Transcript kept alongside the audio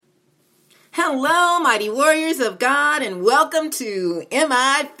Hello, mighty warriors of God, and welcome to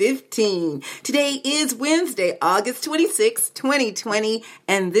MI15. Today is Wednesday, August 26, 2020,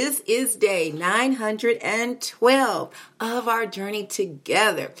 and this is day 912 of our journey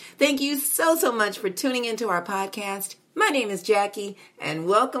together. Thank you so much for tuning into our podcast. My name is Jackie, and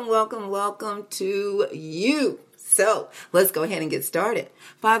welcome to you. So let's go ahead and get started.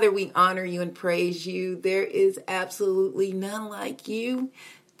 Father, we honor you and praise you. There is absolutely none like you.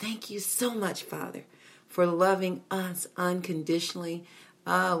 Thank you so much, Father, for loving us unconditionally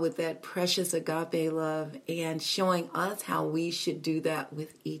with that precious agape love and showing us how we should do that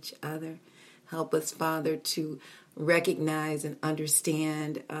with each other. Help us, Father, to recognize and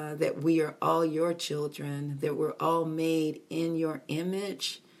understand that we are all your children, that we're all made in your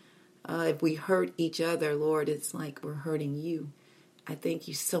image. If we hurt each other, Lord, it's like we're hurting you. I thank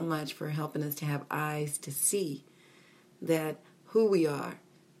you so much for helping us to have eyes to see that who we are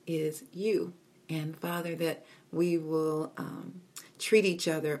is you. And Father, that we will treat each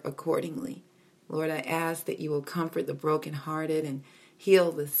other accordingly. Lord, I ask that you will comfort the brokenhearted and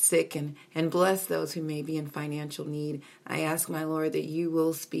heal the sick and bless those who may be in financial need. I ask, my Lord, that you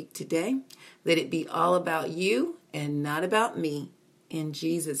will speak today, that it be all about you and not about me. In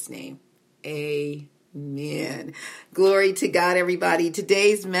Jesus' name, amen. Glory to God, everybody.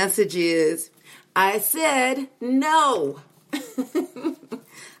 Today's message is, I said no.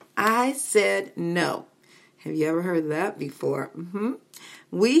 I said no. Have you ever heard that before?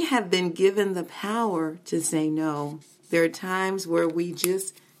 We have been given the power to say no. There are times where we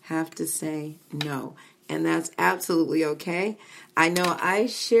just have to say no, and that's absolutely okay. I know I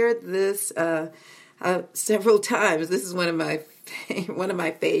shared this several times. This is one of my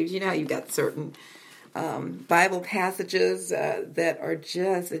faves. You know how you've got certain Bible passages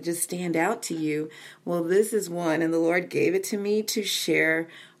that just stand out to you. Well, this is one, and the Lord gave it to me to share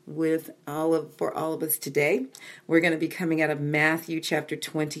for all of us today. We're going to be coming out of Matthew chapter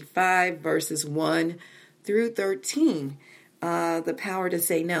 25, verses 1 through 13. The power to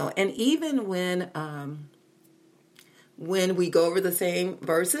say no. And even when we go over the same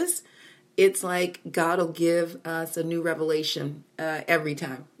verses, it's like God will give us a new revelation every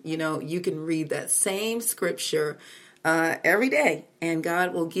time. You know, you can read that same scripture every day, and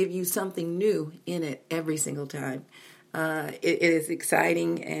God will give you something new in it every single time. It is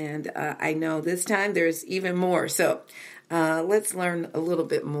exciting, and I know this time there's even more. So let's learn a little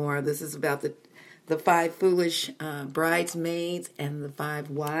bit more. This is about the 5 foolish bridesmaids and the 5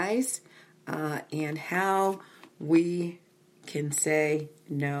 wise, and how we can say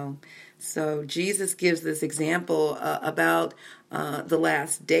no. So Jesus gives this example about the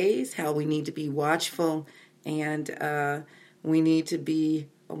last days, how we need to be watchful, and we need to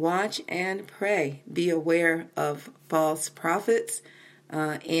watch and pray. Be aware of false prophets,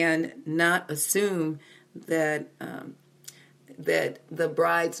 and not assume that that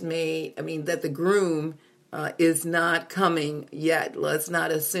the groom is not coming yet. Let's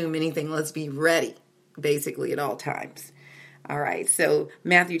not assume anything. Let's be ready, basically, at all times. All right, so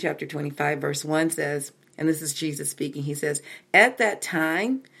Matthew chapter 25, verse 1 says, and this is Jesus speaking, he says, "At that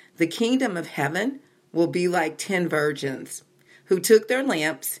time, the kingdom of heaven will be like 10 virgins who took their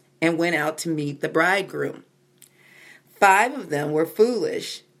lamps and went out to meet the bridegroom. 5 of them were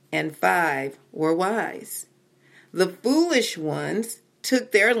foolish, and 5 were wise. The foolish ones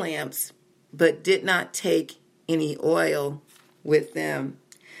took their lamps, but did not take any oil with them."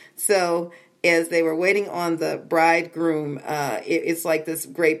 So as they were waiting on the bridegroom, it's like this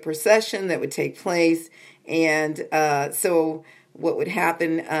great procession that would take place. And so what would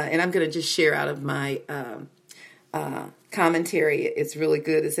happen, and I'm going to just share out of my commentary. It's really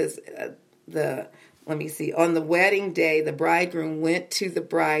good. It says, on the wedding day, the bridegroom went to the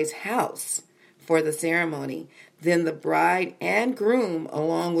bride's house for the ceremony. Then the bride and groom,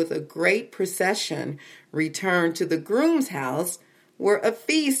 along with a great procession, returned to the groom's house, where a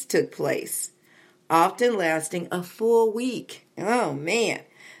feast took place, often lasting a full week. Oh, man.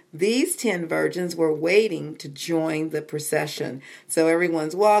 These 10 virgins were waiting to join the procession. So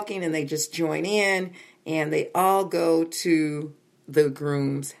everyone's walking and they just join in, and they all go to the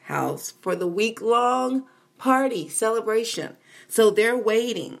groom's house for the week-long party celebration. So they're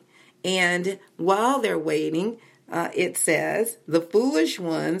waiting. And while they're waiting, it says, the foolish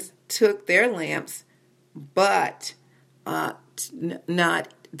ones took their lamps, but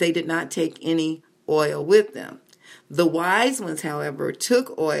they did not take any oil with them. The wise ones, however,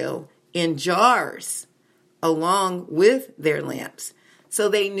 took oil in jars along with their lamps. So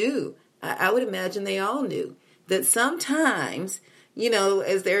they knew, I would imagine they all knew, that sometimes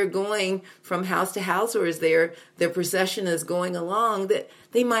as they're going from house to house, or as their procession is going along, that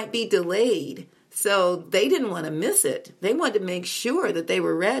they might be delayed. So they didn't want to miss it. They wanted to make sure that they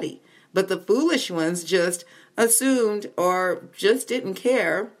were ready. But the foolish ones just assumed or just didn't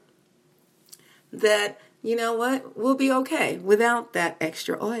care that, we'll be okay without that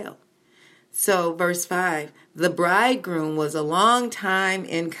extra oil. So verse 5, the bridegroom was a long time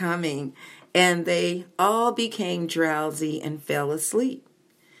in coming, and they all became drowsy and fell asleep.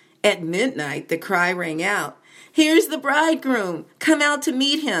 At midnight, the cry rang out, "Here's the bridegroom, come out to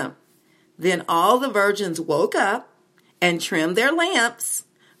meet him." Then all the virgins woke up and trimmed their lamps.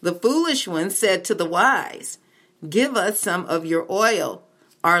 The foolish ones said to the wise, "Give us some of your oil.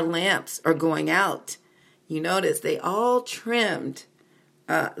 Our lamps are going out." You notice they all trimmed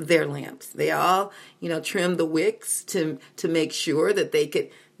their lamps. They all, trimmed the wicks to make sure that they could,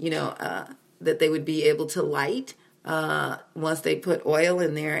 that they would be able to light once they put oil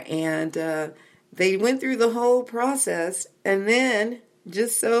in there. And they went through the whole process, and then,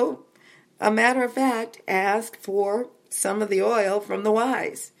 just so a matter of fact, asked for some of the oil from the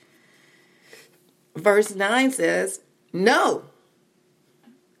wise. Verse 9 says, "No."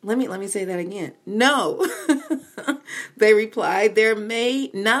 Let me say that again. "No." They replied, "There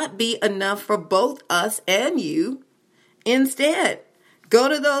may not be enough for both us and you. Instead, go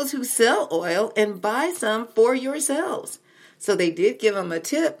to those who sell oil and buy some for yourselves." So they did give them a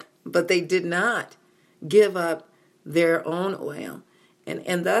tip, but they did not give up their own oil.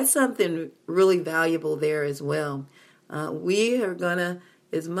 And that's something really valuable there as well. We are going to,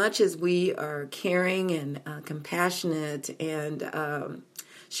 as much as we are caring and compassionate and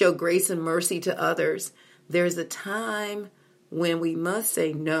show grace and mercy to others, there's a time when we must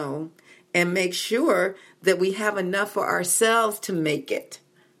say no and make sure that we have enough for ourselves to make it.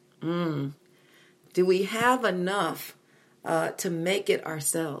 Do we have enough to make it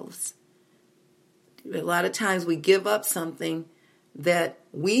ourselves? A lot of times we give up something that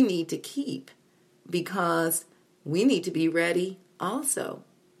we need to keep because we need to be ready also.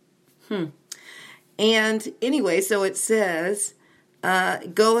 And anyway, so it says,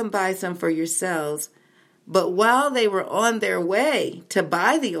 go and buy some for yourselves. But while they were on their way to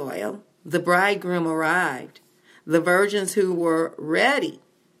buy the oil, the bridegroom arrived. The virgins who were ready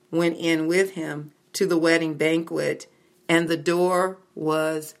went in with him to the wedding banquet, and the door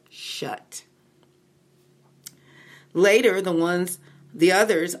was shut. Later, the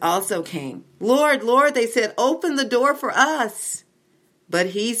others also came. "Lord, Lord," they said, "open the door for us." But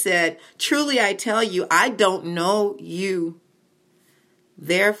he said, "Truly I tell you, I don't know you.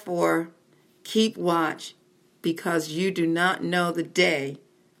 Therefore, keep watch, because you do not know the day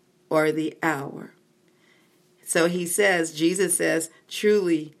or the hour." So Jesus says,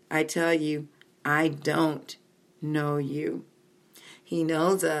 "Truly I tell you, I don't know you." He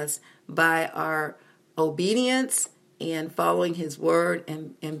knows us by our obedience and following his word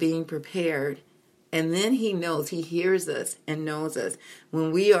and being prepared. And then he hears us and knows us.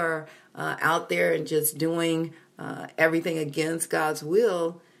 When we are out there and just doing everything against God's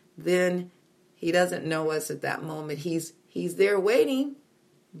will, then he doesn't know us at that moment. He's there waiting,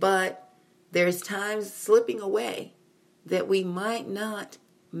 but there's times slipping away that we might not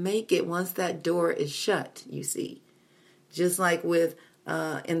make it once that door is shut, you see. Just like with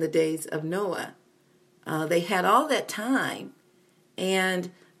in the days of Noah. They had all that time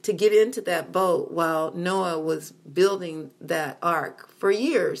and to get into that boat while Noah was building that ark for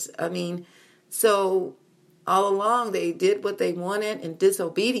years. So all along they did what they wanted in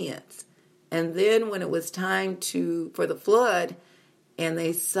disobedience. And then when it was time for the flood and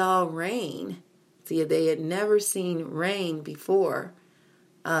they saw rain, see, they had never seen rain before.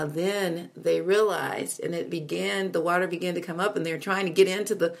 Then they realized, and the water began to come up, and they're trying to get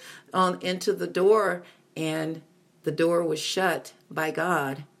into the door, and the door was shut by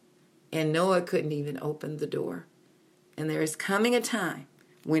God, and Noah couldn't even open the door. And there is coming a time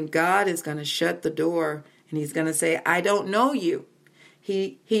when God is going to shut the door, and he's going to say, "I don't know you."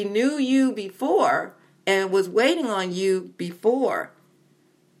 He knew you before and was waiting on you before,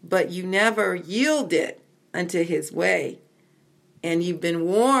 but you never yielded unto his way. And you've been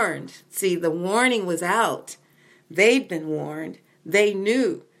warned. See, the warning was out. They'd been warned. They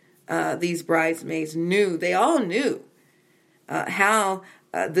knew. These bridesmaids knew. They all knew how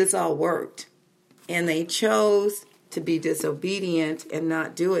this all worked. And they chose to be disobedient and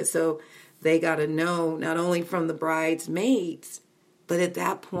not do it. So they got to know not only from the bridesmaids, but at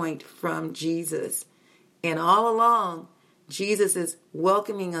that point from Jesus. And all along, Jesus is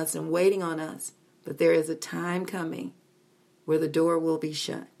welcoming us and waiting on us. But there is a time coming where the door will be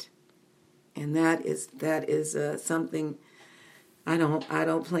shut. And that is something I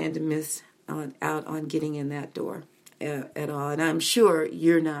don't plan to miss out on getting in that door at all. And I'm sure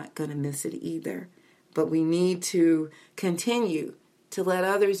you're not going to miss it either. But we need to continue to let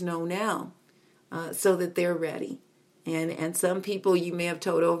others know now so that they're ready. And some people you may have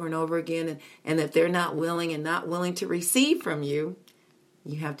told over and over again, and if they're not willing to receive from you,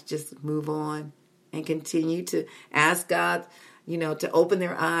 you have to just move on and continue to ask God, to open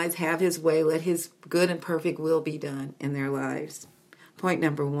their eyes, have his way, let his good and perfect will be done in their lives. Point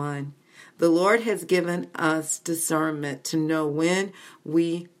number 1, the Lord has given us discernment to know when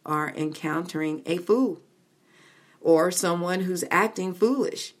we are encountering a fool or someone who's acting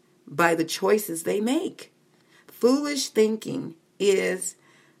foolish by the choices they make. Foolish thinking is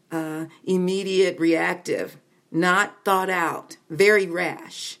immediate, reactive, not thought out, very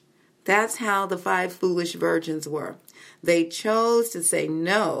rash. That's how the 5 foolish virgins were. They chose to say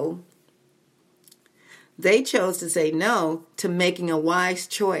no. They chose to say no to making a wise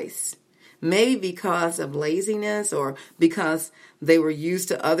choice. Maybe because of laziness or because they were used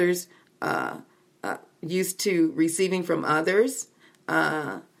to others, used to receiving from others,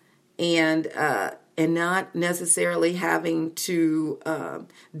 and not necessarily having to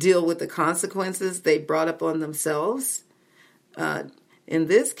deal with the consequences they brought up on themselves. In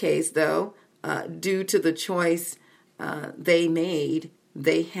this case, though, due to the choice they made,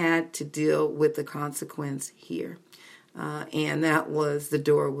 they had to deal with the consequence here. And that was the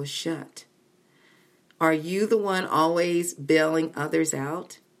door was shut. Are you the one always bailing others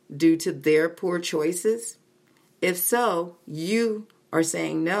out due to their poor choices? If so, you are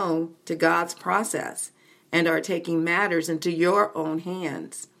saying no to God's process and are taking matters into your own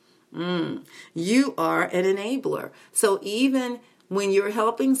hands. You are an enabler. So even when you're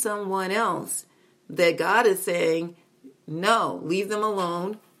helping someone else, that God is saying, no, leave them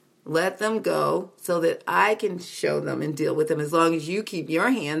alone, let them go so that I can show them and deal with them. As long as you keep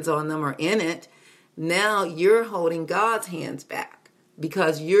your hands on them or in it, now you're holding God's hands back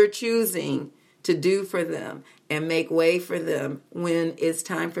because you're choosing to do for them and make way for them when it's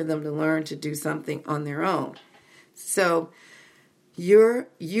time for them to learn to do something on their own. So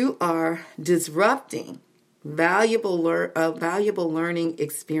you are disrupting valuable learning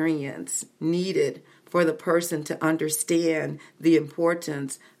experience needed for the person to understand the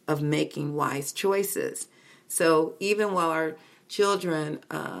importance of making wise choices. So even while our children,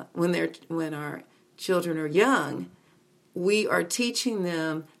 when our children are young, we are teaching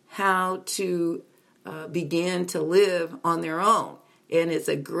them how to begin to live on their own. And it's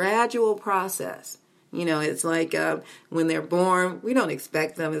a gradual process. It's like when they're born, we don't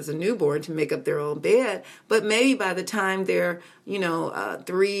expect them as a newborn to make up their own bed. But maybe by the time they're,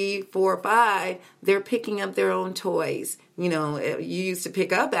 3, 4, 5, they're picking up their own toys. You used to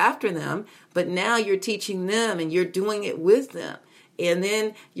pick up after them, but now you're teaching them and you're doing it with them. And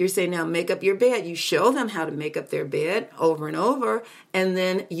then you're saying, now make up your bed. You show them how to make up their bed over and over, and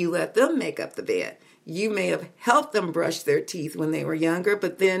then you let them make up the bed. You may have helped them brush their teeth when they were younger,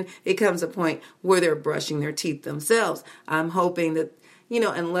 but then it comes a point where they're brushing their teeth themselves. I'm hoping that,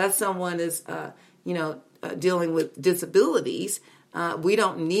 unless someone is, dealing with disabilities, we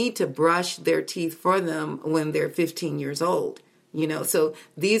don't need to brush their teeth for them when they're 15 years old. So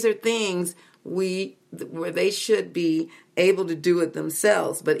these are things where they should be able to do it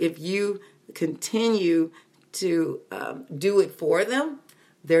themselves. But if you continue to do it for them,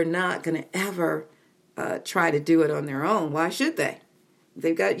 they're not going to ever try to do it on their own. Why should they?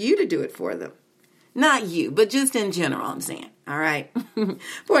 They've got you to do it for them. Not you, but just in general, I'm saying. All right.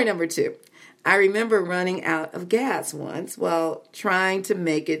 Point number 2. I remember running out of gas once while trying to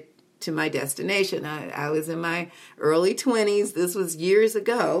make it to my destination. I was in my early 20s. This was years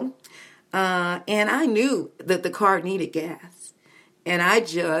ago. And I knew that the car needed gas. And I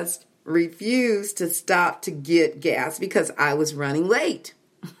just refused to stop to get gas because I was running late.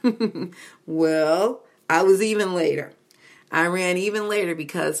 Well, I was even later. I ran even later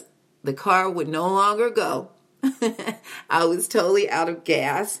because the car would no longer go. I was totally out of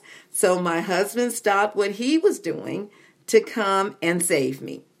gas. So my husband stopped what he was doing to come and save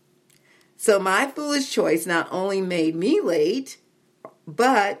me. So my foolish choice not only made me late,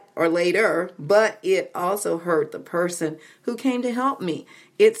 but it also hurt the person who came to help me.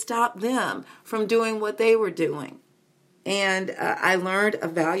 It stopped them from doing what they were doing. And I learned a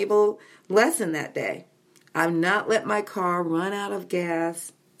valuable lesson that day. I've not let my car run out of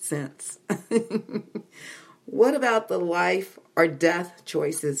gas since. What about the life or death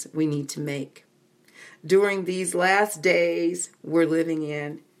choices we need to make? During these last days we're living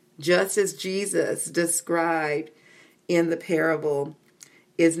in, just as Jesus described in the parable,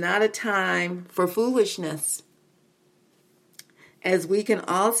 is not a time for foolishness. As we can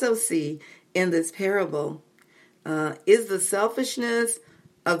also see in this parable, is the selfishness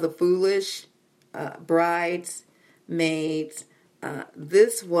of the foolish brides, maids.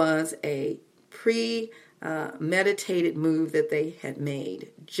 This was a premeditated move that they had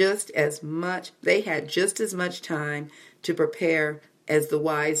made. They had just as much time to prepare as the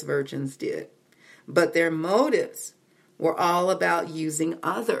wise virgins did. But their motives were all about using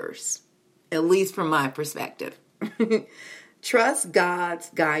others, at least from my perspective. Trust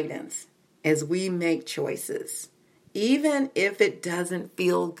God's guidance as we make choices, even if it doesn't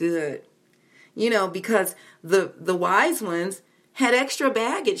feel good. Because the wise ones had extra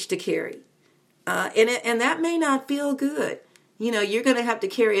baggage to carry. And that may not feel good. You're going to have to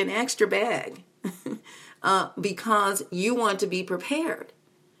carry an extra bag because you want to be prepared.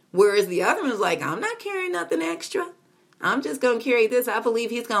 Whereas the other one's like, I'm not carrying nothing extra. I'm just going to carry this. I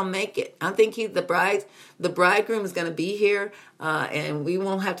believe he's going to make it. I think the bridegroom is going to be here, and we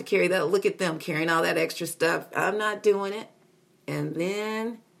won't have to carry that. Look at them carrying all that extra stuff. I'm not doing it. And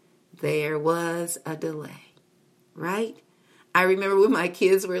then there was a delay, right? I remember when my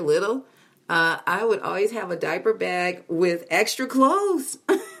kids were little, I would always have a diaper bag with extra clothes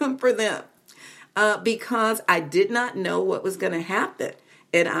for them because I did not know what was going to happen.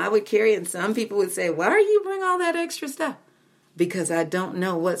 And I would carry, and some people would say, why are you bring all that extra stuff? Because I don't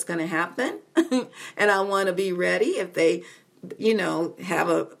know what's going to happen. And I want to be ready if they, have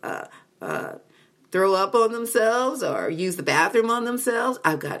a throw up on themselves or use the bathroom on themselves.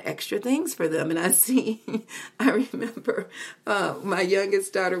 I've got extra things for them. And I remember my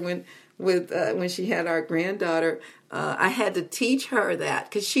youngest daughter when she had our granddaughter, I had to teach her that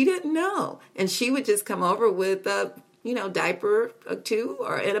because she didn't know. And she would just come over with diaper or two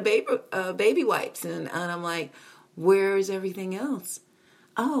and a baby wipes. And I'm like, where's everything else?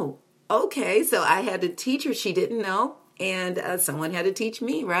 Oh, okay. So I had to teach her. She didn't know. And someone had to teach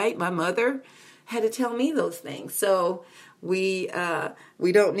me, right? My mother had to tell me those things. So we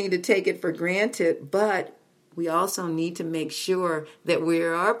don't need to take it for granted, but we also need to make sure that we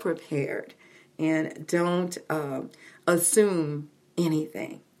are prepared and don't assume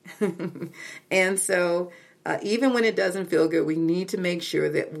anything. And so even when it doesn't feel good, we need to make sure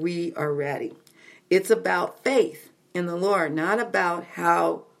that we are ready. It's about faith in the Lord, not about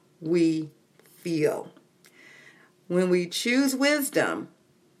how we feel. When we choose wisdom,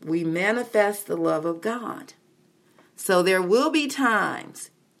 we manifest the love of God. So there will be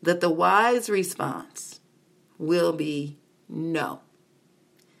times that the wise response will be no.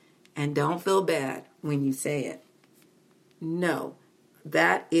 And don't feel bad when you say it. No.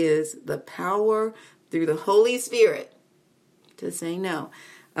 That is the power through the Holy Spirit to say no.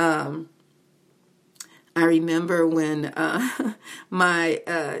 I remember when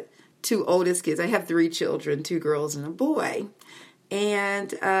my two oldest kids, I have 3 children, 2 girls and a boy.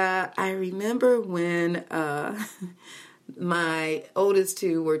 And I remember when my oldest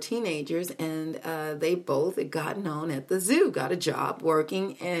 2 were teenagers and they both had gotten on at the zoo, got a job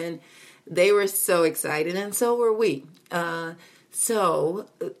working, and they were so excited, and so were we. So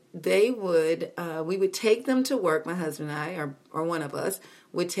we would take them to work, my husband and I, or one of us,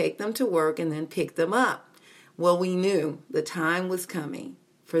 would take them to work and then pick them up. Well, we knew the time was coming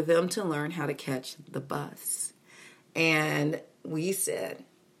for them to learn how to catch the bus. And we said,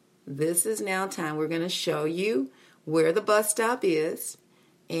 this is now time. We're going to show you where the bus stop is.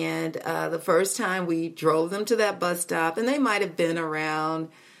 And the first time we drove them to that bus stop, and they might have been around,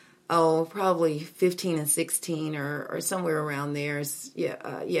 probably 15 and 16 or somewhere around there.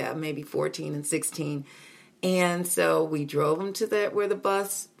 Yeah, maybe 14 and 16. And so we drove them to where the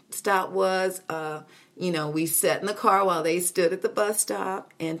bus stop was. We sat in the car while they stood at the bus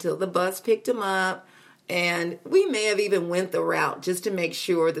stop until the bus picked them up. And we may have even went the route just to make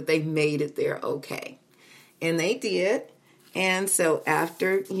sure that they made it there okay. And they did. And so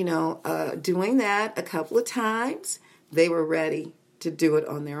after, doing that a couple of times, they were ready to do it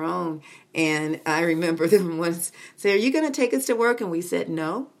on their own. And I remember them once say, are you going to take us to work? And we said,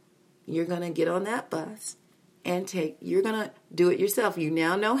 no, you're going to get on that bus and you're going to do it yourself. You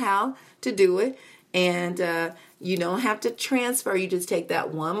now know how to do it. And you don't have to transfer. You just take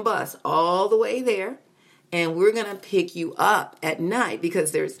that one bus all the way there. And we're going to pick you up at night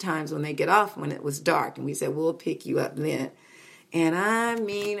because there's times when they get off when it was dark. And we said, we'll pick you up then. And I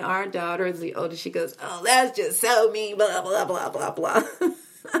mean, our daughter is the oldest. She goes, oh, that's just so mean, blah, blah, blah, blah, blah.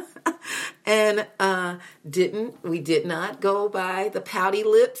 And we did not go by the pouty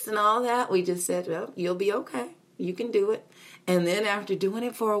lips and all that. We just said, well, you'll be okay. You can do it. And then after doing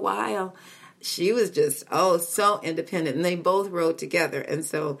it for a while, she was just, so independent. And they both rode together. And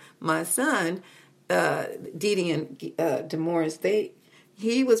so my son, Dee Dee and Demoris,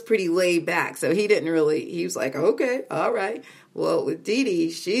 he was pretty laid back, so he was like, okay, all right. Well, with Dee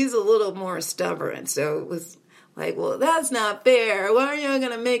Dee, she's a little more stubborn, so it was like, well, that's not fair. Why are you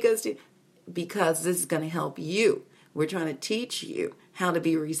going to make us do? Because this is going to help you. We're trying to teach you how to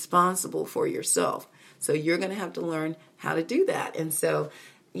be responsible for yourself. So you're going to have to learn how to do that. And so,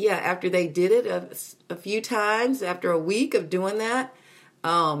 yeah, after they did it a few times, after a week of doing that,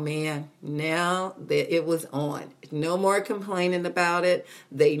 oh man, now that it was on. No more complaining about it.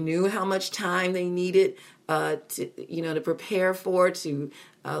 They knew how much time they needed to prepare to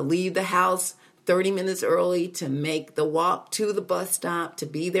leave the house 30 minutes early, to make the walk to the bus stop, to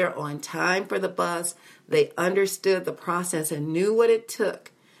be there on time for the bus. They understood the process and knew what it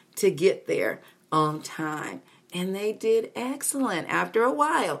took to get there on time. And they did excellent after a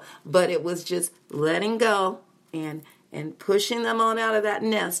while. But it was just letting go and pushing them on out of that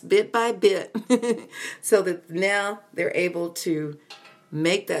nest bit by bit so that now they're able to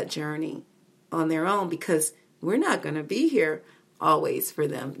make that journey on their own, because we're not going to be here always for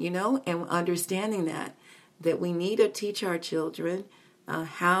them, and understanding that we need to teach our children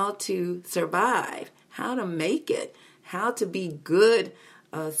how to survive, how to make it, how to be good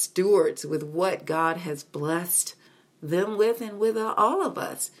stewards with what God has blessed them with and with all of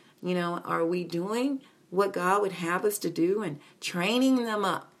us. Are we doing what God would have us to do and training them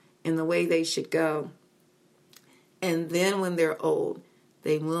up in the way they should go? And then when they're old,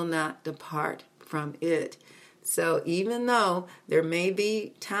 they will not depart from it. So even though there may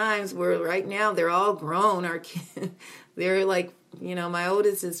be times where right now they're all grown, our kids, they're like, my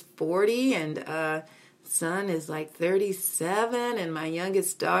oldest is 40 and son is like 37 and my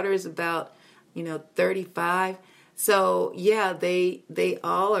youngest daughter is about, 35. So yeah, they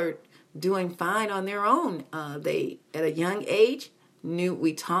all are doing fine on their own. They, at a young age,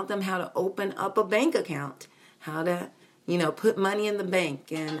 we taught them how to open up a bank account, how to put money in the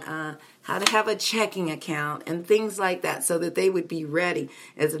bank, and how to have a checking account and things like that, so that they would be ready.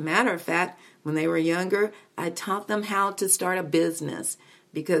 As a matter of fact, when they were younger, I taught them how to start a business,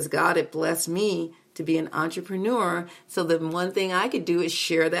 because God had blessed me to be an entrepreneur. So the one thing I could do is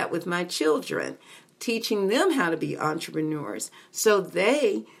share that with my children, teaching them how to be entrepreneurs. So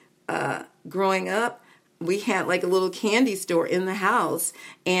they, growing up, we had like a little candy store in the house,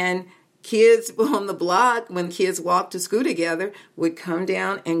 and kids on the block, when kids walked to school together, would come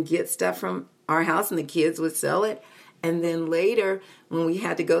down and get stuff from our house, and the kids would sell it. And then later, when we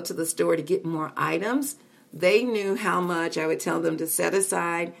had to go to the store to get more items, they knew how much I would tell them to set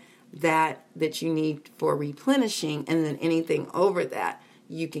aside that you need for replenishing, and then anything over that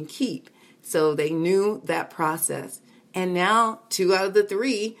you can keep. So they knew that process. And now 2 out of the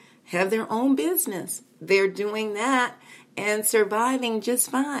 3 have their own business. They're doing that and surviving just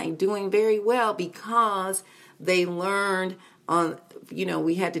fine, doing very well, because they learned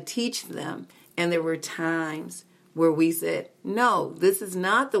we had to teach them. And there were times where we said, no, this is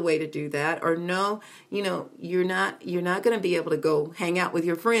not the way to do that. Or no, you're not going to be able to go hang out with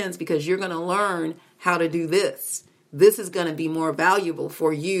your friends because you're going to learn how to do this. This is going to be more valuable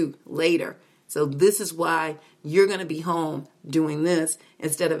for you later. So this is why you're going to be home doing this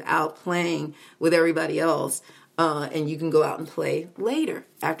instead of out playing with everybody else. And you can go out and play later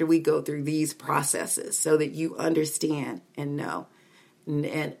after we go through these processes, so that you understand and know.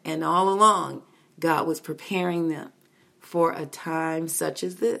 And all along, God was preparing them for a time such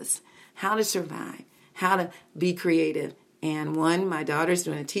as this, how to survive, how to be creative. And my daughter's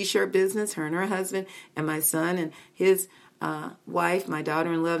doing a t-shirt business, her and her husband, and my son and his wife, my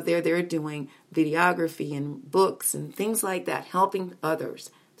daughter-in-law, they're doing videography and books and things like that, helping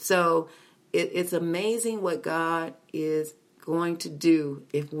others. So it's amazing what God is going to do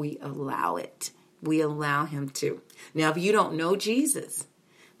if we allow it. We allow him to. Now, if you don't know Jesus,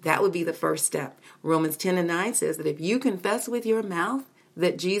 that would be the first step. Romans 10:9 says that if you confess with your mouth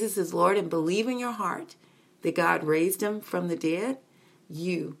that Jesus is Lord and believe in your heart that God raised him from the dead,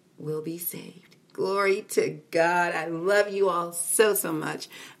 you will be saved. Glory to God. I love you all so, so much.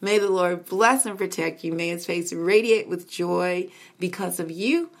 May the Lord bless and protect you. May his face radiate with joy because of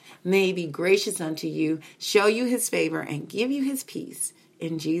you. May he be gracious unto you, show you his favor, and give you his peace.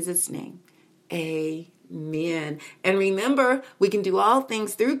 In Jesus' name, amen. And remember, we can do all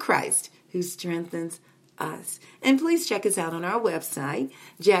things through Christ who strengthens us. And please check us out on our website,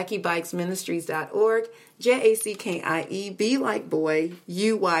 JackieBuycksMinistries.org, JACKIE, like boy,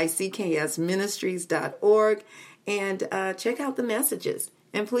 UYCKS Ministries.org, and check out the messages.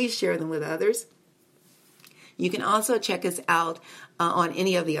 And please share them with others. You can also check us out on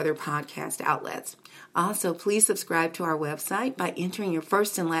any of the other podcast outlets. Also, please subscribe to our website by entering your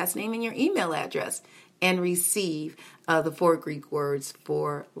first and last name and your email address and receive the 4 Greek words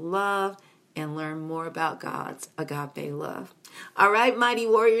for love and learn more about God's agape love. All right, mighty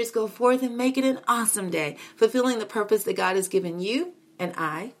warriors, go forth and make it an awesome day, fulfilling the purpose that God has given you, and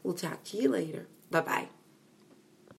I will talk to you later. Bye-bye.